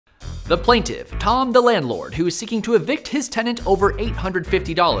The plaintiff, Tom the landlord, who is seeking to evict his tenant over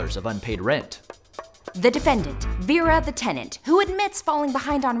 $850 of unpaid rent. The defendant, Vera the tenant, who admits falling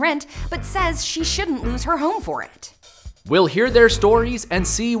behind on rent, but says she shouldn't lose her home for it. We'll hear their stories and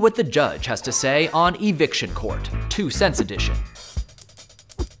see what the judge has to say on Eviction Court, 2 cents edition.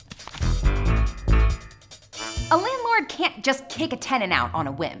 A landlord can't just kick a tenant out on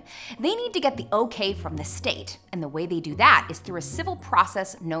a whim. They need to get the okay from the state, and the way they do that is through a civil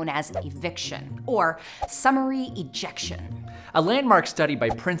process known as eviction, or summary ejection. A landmark study by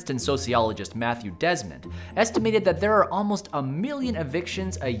Princeton sociologist Matthew Desmond estimated that there are almost 1 million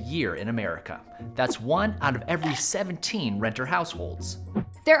evictions a year in America. That's 1 out of every 17 renter households.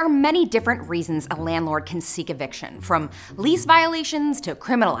 There are many different reasons a landlord can seek eviction, from lease violations to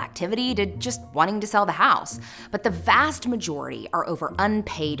criminal activity to just wanting to sell the house. But the vast majority are over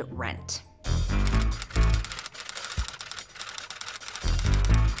unpaid rent.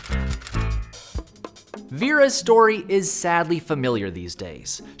 Vera's story is sadly familiar these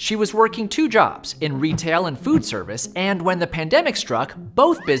days. She was working 2 jobs, in retail and food service, and when the pandemic struck,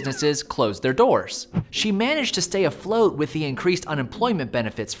 both businesses closed their doors. She managed to stay afloat with the increased unemployment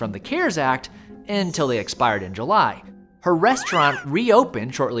benefits from the CARES Act until they expired in July. Her restaurant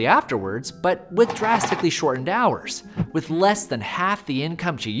reopened shortly afterwards, but with drastically shortened hours. With less than half the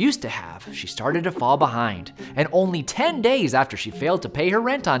income she used to have, she started to fall behind. And only 10 days after she failed to pay her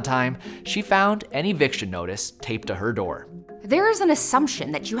rent on time, she found an eviction notice taped to her door. There is an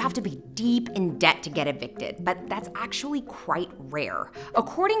assumption that you have to be deep in debt to get evicted, but that's actually quite rare.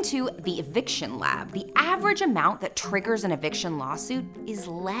 According to the Eviction Lab, the average amount that triggers an eviction lawsuit is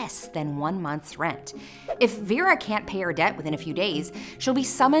less than 1 month's rent. If Vera can't pay her debt within a few days, she'll be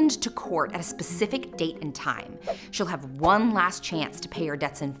summoned to court at a specific date and time. She'll have one last chance to pay her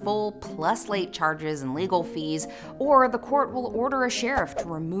debts in full, plus late charges and legal fees, or the court will order a sheriff to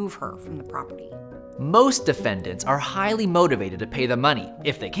remove her from the property. Most defendants are highly motivated to pay the money,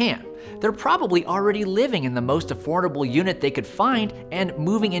 if they can. They're probably already living in the most affordable unit they could find, and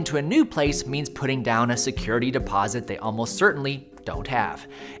moving into a new place means putting down a security deposit they almost certainly don't have.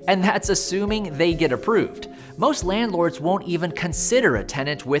 And that's assuming they get approved. Most landlords won't even consider a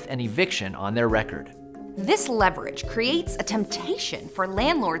tenant with an eviction on their record. This leverage creates a temptation for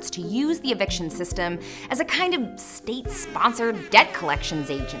landlords to use the eviction system as a kind of state-sponsored debt collections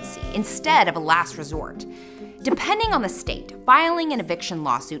agency instead of a last resort. Depending on the state, filing an eviction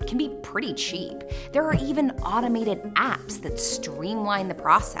lawsuit can be pretty cheap. There are even automated apps that streamline the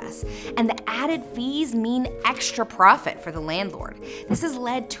process, and the added fees mean extra profit for the landlord. This has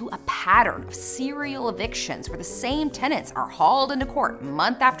led to a pattern of serial evictions where the same tenants are hauled into court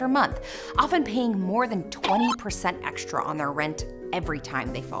month after month, often paying more than 20% extra on their rent every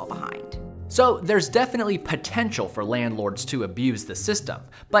time they fall behind. So there's definitely potential for landlords to abuse the system,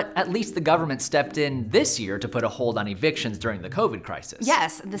 but at least the government stepped in this year to put a hold on evictions during the COVID crisis.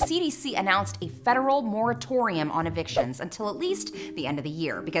 Yes, the CDC announced a federal moratorium on evictions until at least the end of the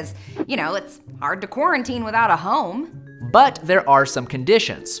year because, it's hard to quarantine without a home. But there are some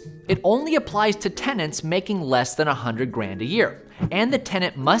conditions. It only applies to tenants making less than $100,000 a year. And the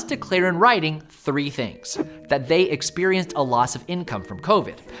tenant must declare in writing 3 things: that they experienced a loss of income from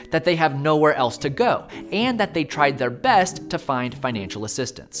COVID, that they have nowhere else to go, and that they tried their best to find financial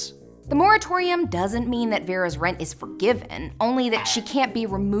assistance. The moratorium doesn't mean that Vera's rent is forgiven, only that she can't be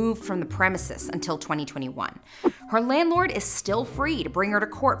removed from the premises until 2021. Her landlord is still free to bring her to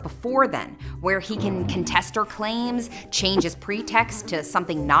court before then, where he can contest her claims, change his pretext to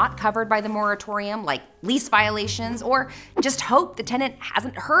something not covered by the moratorium, like lease violations, or just hope the tenant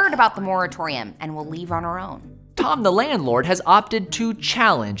hasn't heard about the moratorium and will leave on her own. Tom the landlord has opted to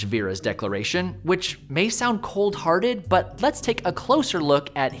challenge Vera's declaration, which may sound cold-hearted, but let's take a closer look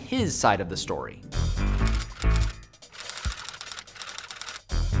at his side of the story.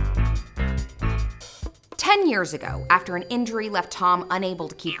 Years ago, after an injury left Tom unable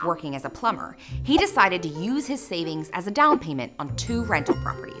to keep working as a plumber, he decided to use his savings as a down payment on 2 rental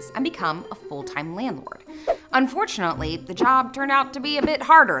properties and become a full-time landlord. Unfortunately, the job turned out to be a bit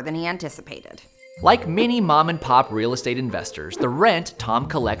harder than he anticipated. Like many mom-and-pop real estate investors, the rent Tom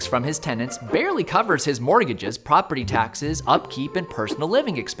collects from his tenants barely covers his mortgages, property taxes, upkeep, and personal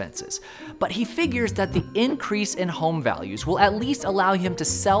living expenses. But he figures that the increase in home values will at least allow him to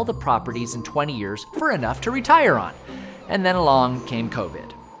sell the properties in 20 years for enough to retire on. And then along came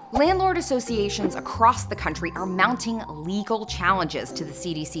COVID. Landlord associations across the country are mounting legal challenges to the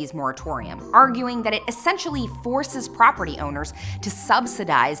CDC's moratorium, arguing that it essentially forces property owners to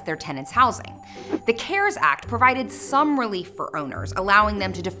subsidize their tenants' housing. The CARES Act provided some relief for owners, allowing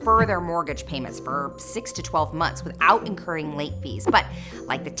them to defer their mortgage payments for 6 to 12 months without incurring late fees. But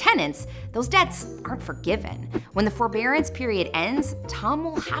like the tenants, those debts aren't forgiven. When the forbearance period ends, Tom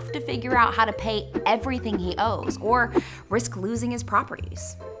will have to figure out how to pay everything he owes or risk losing his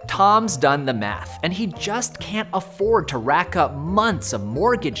properties. Tom's done the math, and he just can't afford to rack up months of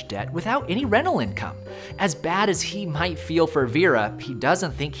mortgage debt without any rental income. As bad as he might feel for Vera, he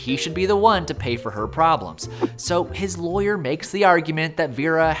doesn't think he should be the one to pay for her problems. So his lawyer makes the argument that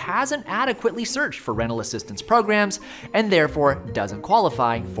Vera hasn't adequately searched for rental assistance programs and therefore doesn't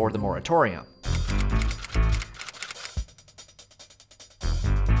qualify for the moratorium.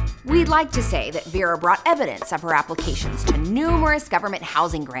 We'd like to say that Vera brought evidence of her applications to numerous government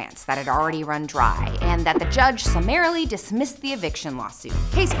housing grants that had already run dry, and that the judge summarily dismissed the eviction lawsuit.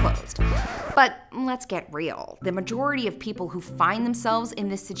 Case closed. But let's get real. The majority of people who find themselves in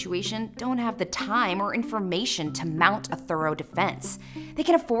this situation don't have the time or information to mount a thorough defense. They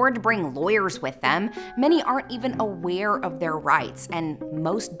can afford to bring lawyers with them. Many aren't even aware of their rights, and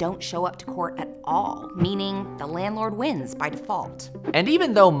most don't show up to court at all, meaning the landlord wins by default. And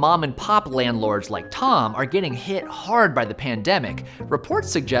even though mom and pop landlords like Tom are getting hit hard by the pandemic, reports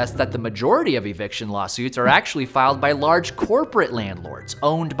suggest that the majority of eviction lawsuits are actually filed by large corporate landlords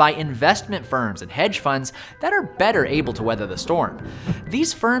owned by investment firms and hedge funds that are better able to weather the storm.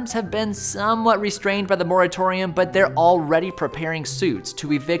 These firms have been somewhat restrained by the moratorium, but they're already preparing suits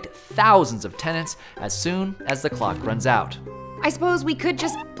to evict thousands of tenants as soon as the clock runs out. I suppose we could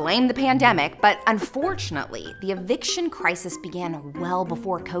just blame the pandemic, but unfortunately, the eviction crisis began well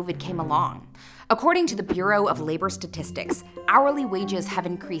before COVID came along. According to the Bureau of Labor Statistics, hourly wages have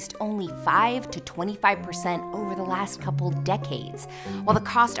increased only 5 to 25% over the last couple decades, while the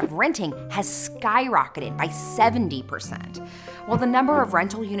cost of renting has skyrocketed by 70%. While the number of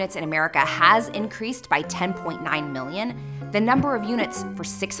rental units in America has increased by 10.9 million, the number of units for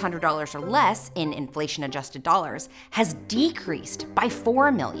 $600 or less in inflation-adjusted dollars has decreased by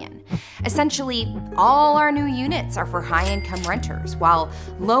 4 million. Essentially, all our new units are for high-income renters, while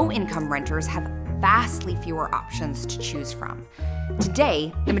low-income renters have vastly fewer options to choose from.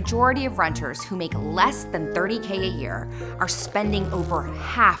 Today, the majority of renters who make less than $30K a year are spending over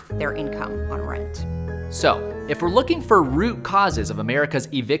half their income on rent. So, if we're looking for root causes of America's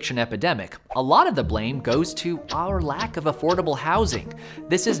eviction epidemic, a lot of the blame goes to our lack of affordable housing.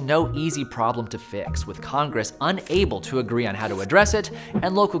 This is no easy problem to fix, with Congress unable to agree on how to address it,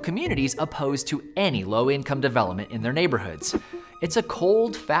 and local communities opposed to any low-income development in their neighborhoods. It's a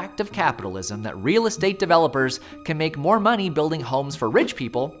cold fact of capitalism that real estate developers can make more money building homes for rich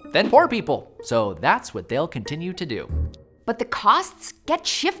people than poor people, so that's what they'll continue to do. But the costs get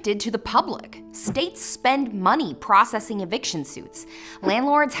shifted to the public. States spend money processing eviction suits.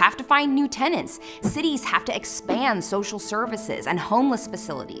 Landlords have to find new tenants. Cities have to expand social services and homeless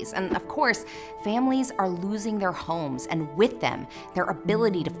facilities. And of course, families are losing their homes and with them, their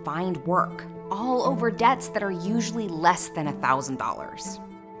ability to find work, all over debts that are usually less than $1,000.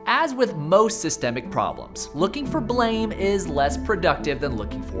 As with most systemic problems, looking for blame is less productive than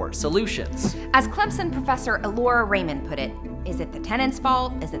looking for solutions. As Clemson professor Elora Raymond put it, is it the tenant's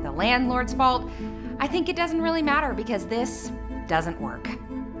fault? Is it the landlord's fault? I think it doesn't really matter because this doesn't work.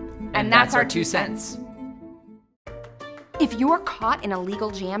 And that's our 2 cents. If you're caught in a legal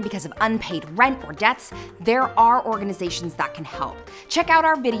jam because of unpaid rent or debts, there are organizations that can help. Check out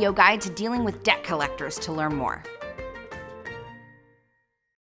our video guide to dealing with debt collectors to learn more.